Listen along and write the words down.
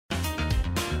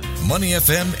Money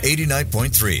FM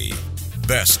 89.3.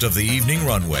 Best of the evening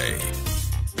runway.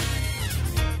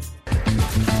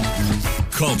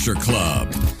 Culture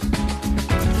Club.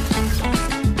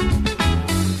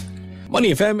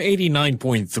 Money FM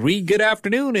 89.3. Good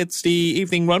afternoon. It's the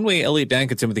evening runway. Elliot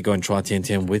Danker, Timothy Go, and Chua Tian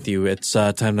Tian with you. It's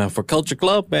time now for Culture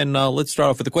Club. And let's start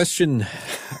off with the question.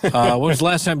 When was the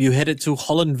last time you headed to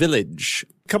Holland Village?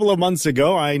 A couple of months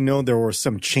ago, I know there were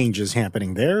some changes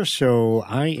happening there, so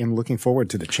I am looking forward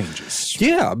to the changes.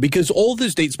 Yeah, because all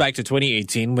this dates back to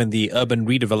 2018 when the Urban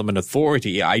Redevelopment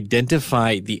Authority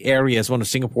identified the area as one of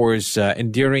Singapore's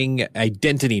enduring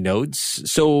identity nodes.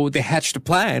 So they hatched a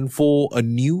plan for a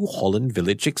new Holland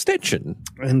Village extension.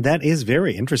 And that is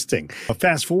very interesting.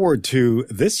 Fast forward to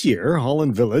this year,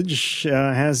 Holland Village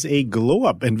has a glow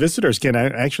up, and visitors can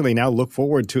actually now look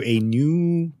forward to a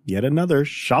new, yet another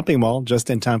shopping mall just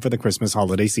in time for the Christmas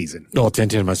holiday season. Oh,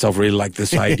 Tintin and myself really like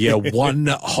this idea. One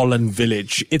Holland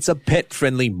Village. It's a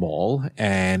pet-friendly mall,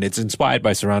 and it's inspired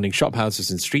by surrounding shop houses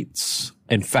and streets.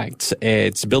 In fact,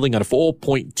 it's building on a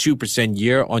 4.2%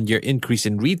 year-on-year increase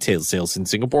in retail sales in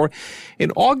Singapore.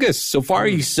 In August, so far,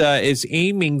 is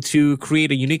aiming to create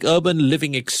a unique urban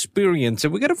living experience.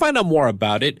 And we're going to find out more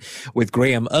about it with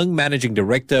Graham Ng, Managing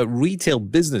Director, Retail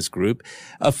Business Group,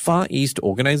 a Far East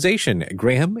organization.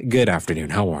 Graham, good afternoon.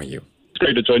 How are you?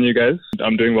 Great to join you guys.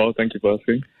 I'm doing well. Thank you for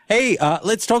asking. Hey,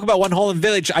 let's talk about One Holland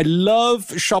Village. I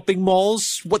love shopping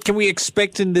malls. What can we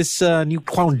expect in this new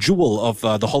crown jewel of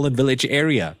the Holland Village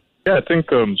area? Yeah, I think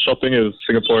shopping is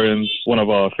Singaporeans' one of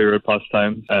our favorite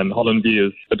pastimes, and Holland V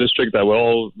is a district that we're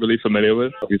all really familiar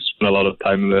with. We've spent a lot of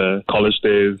time there, college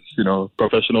days,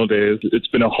 professional days. It's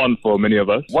been a haunt for many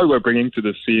of us. What we're bringing to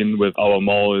the scene with our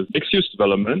mall is mixed-use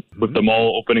development, with the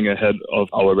mall opening ahead of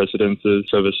our residences,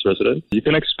 service residents. You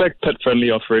can expect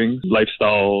pet-friendly offerings,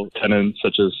 lifestyle tenants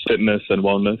such as fitness and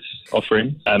wellness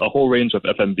offerings, and a whole range of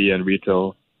F&B and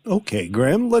retail. Okay,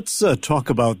 Graham, let's talk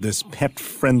about this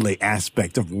pet-friendly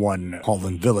aspect of One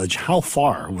Holland Village. How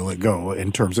far will it go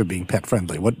in terms of being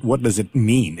pet-friendly? What does it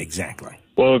mean exactly?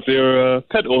 Well, if you're a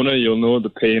pet owner, you'll know the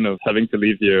pain of having to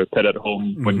leave your pet at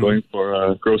home when going for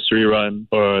a grocery run,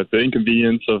 or the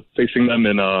inconvenience of placing them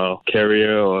in a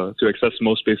carrier or to access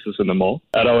most spaces in the mall.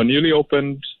 At our newly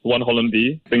opened One Holland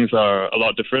V, things are a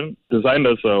lot different. Designed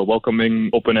as a welcoming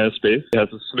open-air space, it has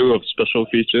a slew of special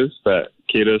features that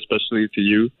cater especially to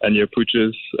you and your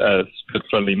pooches as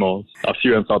pet-friendly malls, a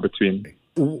few and far between.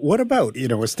 What about,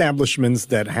 establishments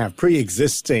that have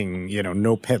pre-existing,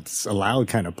 no pets allowed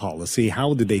kind of policy?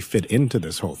 How do they fit into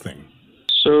this whole thing?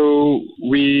 So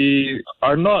we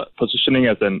are not positioning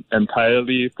as an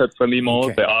entirely pet-friendly mall.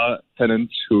 Okay. There are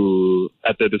tenants who,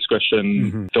 at their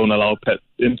discretion, don't allow pets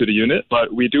into the unit.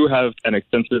 But we do have an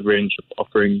extensive range of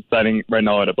offerings, starting right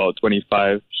now at about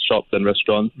 25 shops and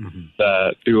restaurants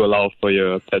that do allow for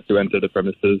your pet to enter the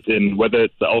premises, in whether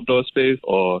it's the outdoor space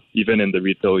or even in the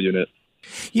retail unit.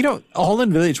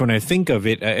 Holland Village, when I think of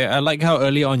it, I like how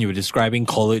early on you were describing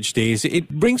college days. It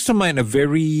brings to mind a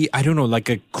very, like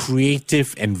a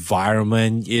creative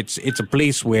environment. It's a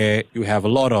place where you have a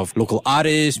lot of local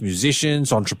artists,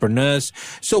 musicians, entrepreneurs.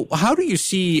 So how do you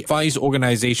see FI's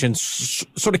organizations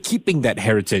sort of keeping that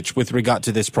heritage with regard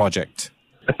to this project?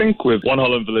 I think with One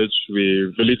Holland Village,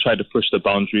 we really try to push the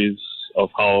boundaries of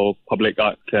how public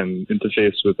art can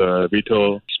interface with a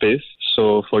retail space.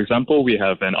 So, for example, we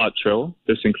have an art trail.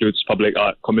 This includes public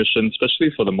art commissioned especially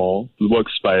for the mall,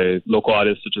 works by local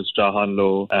artists such as Jahan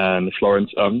Low and Florence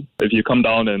Ng. If you come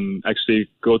down and actually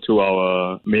go to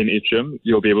our main atrium,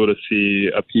 you'll be able to see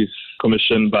a piece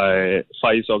commissioned by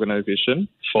FI's organization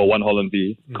for One Holland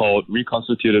V called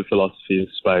Reconstituted Philosophies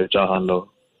by Jahan Low.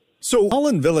 So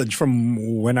Holland Village,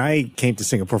 from when I came to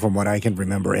Singapore, from what I can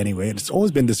remember anyway, it's always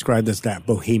been described as that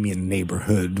bohemian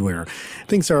neighborhood where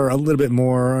things are a little bit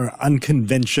more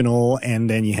unconventional, and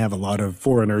then you have a lot of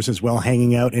foreigners as well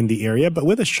hanging out in the area. But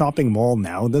with a shopping mall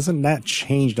now, doesn't that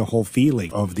change the whole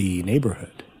feeling of the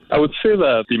neighborhood? I would say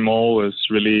that the mall was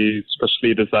really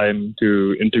specially designed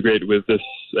to integrate with this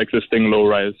existing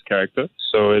low-rise character.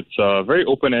 So it's a very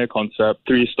open-air concept,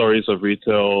 3 stories of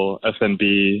retail,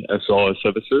 F&B, as well as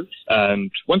services. And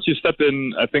once you step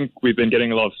in, I think we've been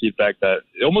getting a lot of feedback that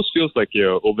it almost feels like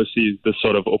you're overseas this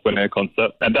sort of open-air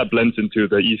concept. And that blends into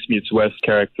the East meets West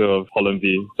character of Holland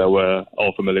V that we're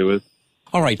all familiar with.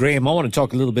 All right, Graham, I want to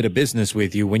talk a little bit of business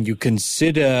with you. When you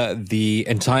consider the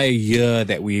entire year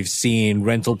that we've seen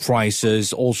rental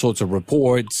prices, all sorts of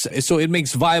reports, so it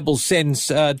makes viable sense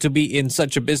to be in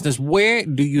such a business. Where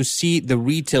do you see the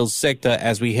retail sector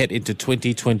as we head into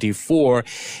 2024?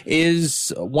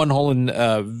 Is One Holland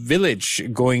Village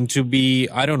going to be,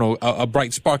 a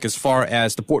bright spark as far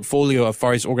as the portfolio of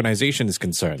Far East organization is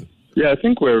concerned? Yeah, I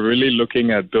think we're really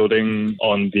looking at building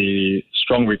on the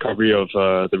strong recovery of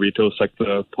the retail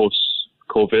sector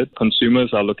post-COVID.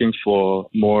 Consumers are looking for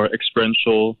more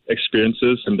experiential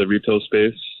experiences in the retail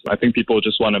space. I think people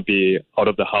just want to be out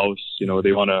of the house. You know,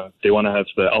 they want to have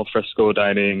the alfresco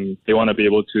dining. They want to be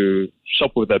able to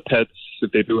shop with their pets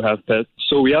if they do have pets.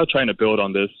 So we are trying to build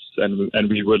on this, and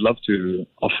we would love to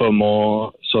offer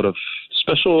more sort of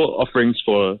special offerings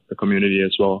for the community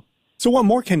as well. So what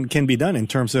more can be done in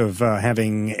terms of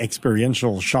having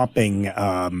experiential shopping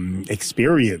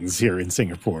experience here in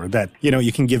Singapore that, you know,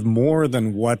 you can give more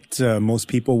than what most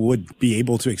people would be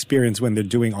able to experience when they're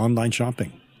doing online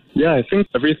shopping? Yeah, I think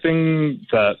everything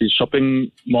that the shopping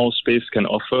mall space can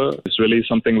offer is really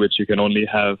something which you can only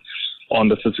have on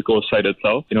the physical site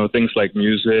itself. You know, things like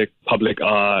music, public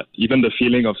art, even the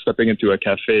feeling of stepping into a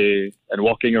cafe and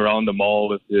walking around the mall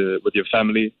with your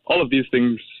family. All of these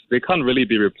things, they can't really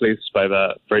be replaced by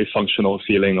that very functional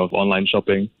feeling of online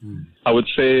shopping. I would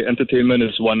say entertainment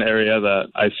is one area that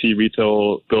I see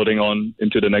retail building on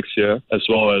into the next year, as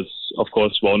well as, of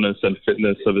course, wellness and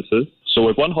fitness services. So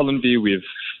with One Holland V, we've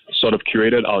sort of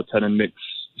curated our tenant mix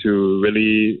to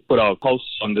really put our pulse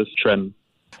on this trend.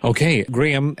 Okay,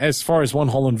 Graham, as far as One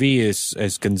Holland V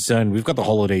is concerned, we've got the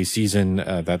holiday season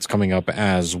that's coming up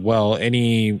as well.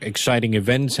 Any exciting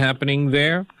events happening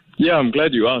there? Yeah, I'm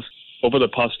glad you asked. Over the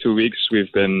past 2 weeks,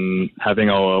 we've been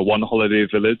having our One Holiday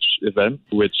Village event,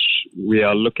 which we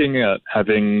are looking at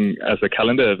having as a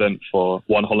calendar event for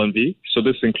One Holland V. So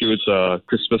this includes a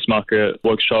Christmas market,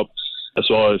 workshops, as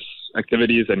well as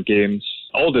activities and games,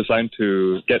 all designed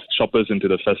to get shoppers into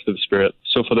the festive spirit.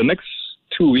 So for the next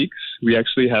 2 weeks, we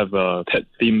actually have a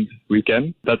pet-themed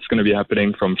weekend. That's going to be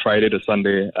happening from Friday to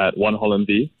Sunday at One Holland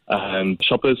V. And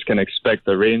shoppers can expect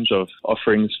a range of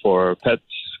offerings for pets,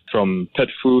 from pet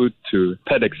food to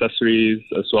pet accessories,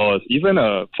 as well as even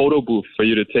a photo booth for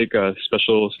you to take a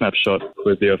special snapshot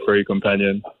with your furry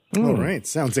companion. All right.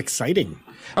 Sounds exciting.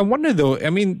 I wonder though, I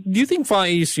mean, do you think Far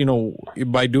East, you know,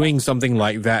 by doing something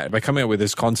like that, by coming up with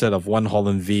this concept of One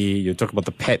Holland V, you talk about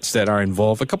the pets that are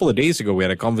involved. A couple of days ago, we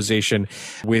had a conversation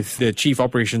with the Chief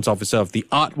Operations Officer of the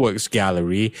Artworks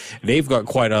Gallery. They've got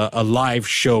quite a live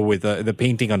show with the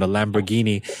painting on the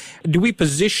Lamborghini. Do we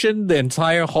position the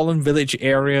entire Holland Village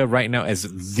area right now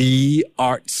as the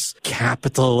arts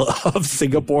capital of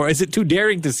Singapore? Is it too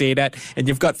daring to say that? And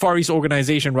you've got Far East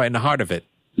organization right in the heart of it.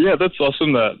 Yeah, that's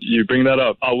awesome that you bring that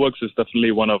up. Artworks is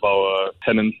definitely one of our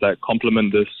tenants that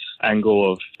complement this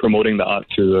angle of promoting the art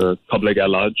to the public at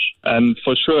large. And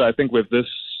for sure, I think with this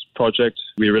project,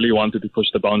 we really wanted to push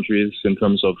the boundaries in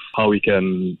terms of how we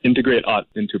can integrate art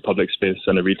into public space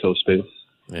and a retail space.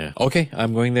 Yeah. Okay,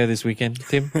 I'm going there this weekend.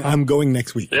 Tim? I'm going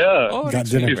next week. Yeah. Got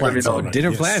dinner plans.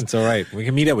 Dinner plans. All right. We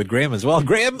can meet up with Graham as well.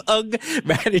 Graham Ng,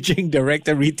 Managing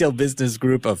Director, Retail Business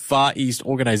Group of Far East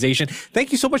Organization.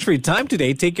 Thank you so much for your time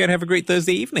today. Take care and have a great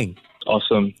Thursday evening.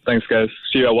 Awesome. Thanks, guys.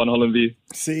 See you at One Holland V.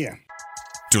 See ya.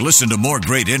 To listen to more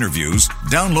great interviews,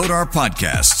 download our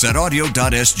podcasts at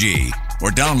audio.sg or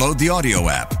download the audio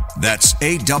app. That's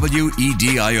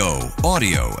AWEDIO,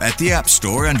 audio at the App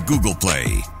Store and Google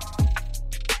Play.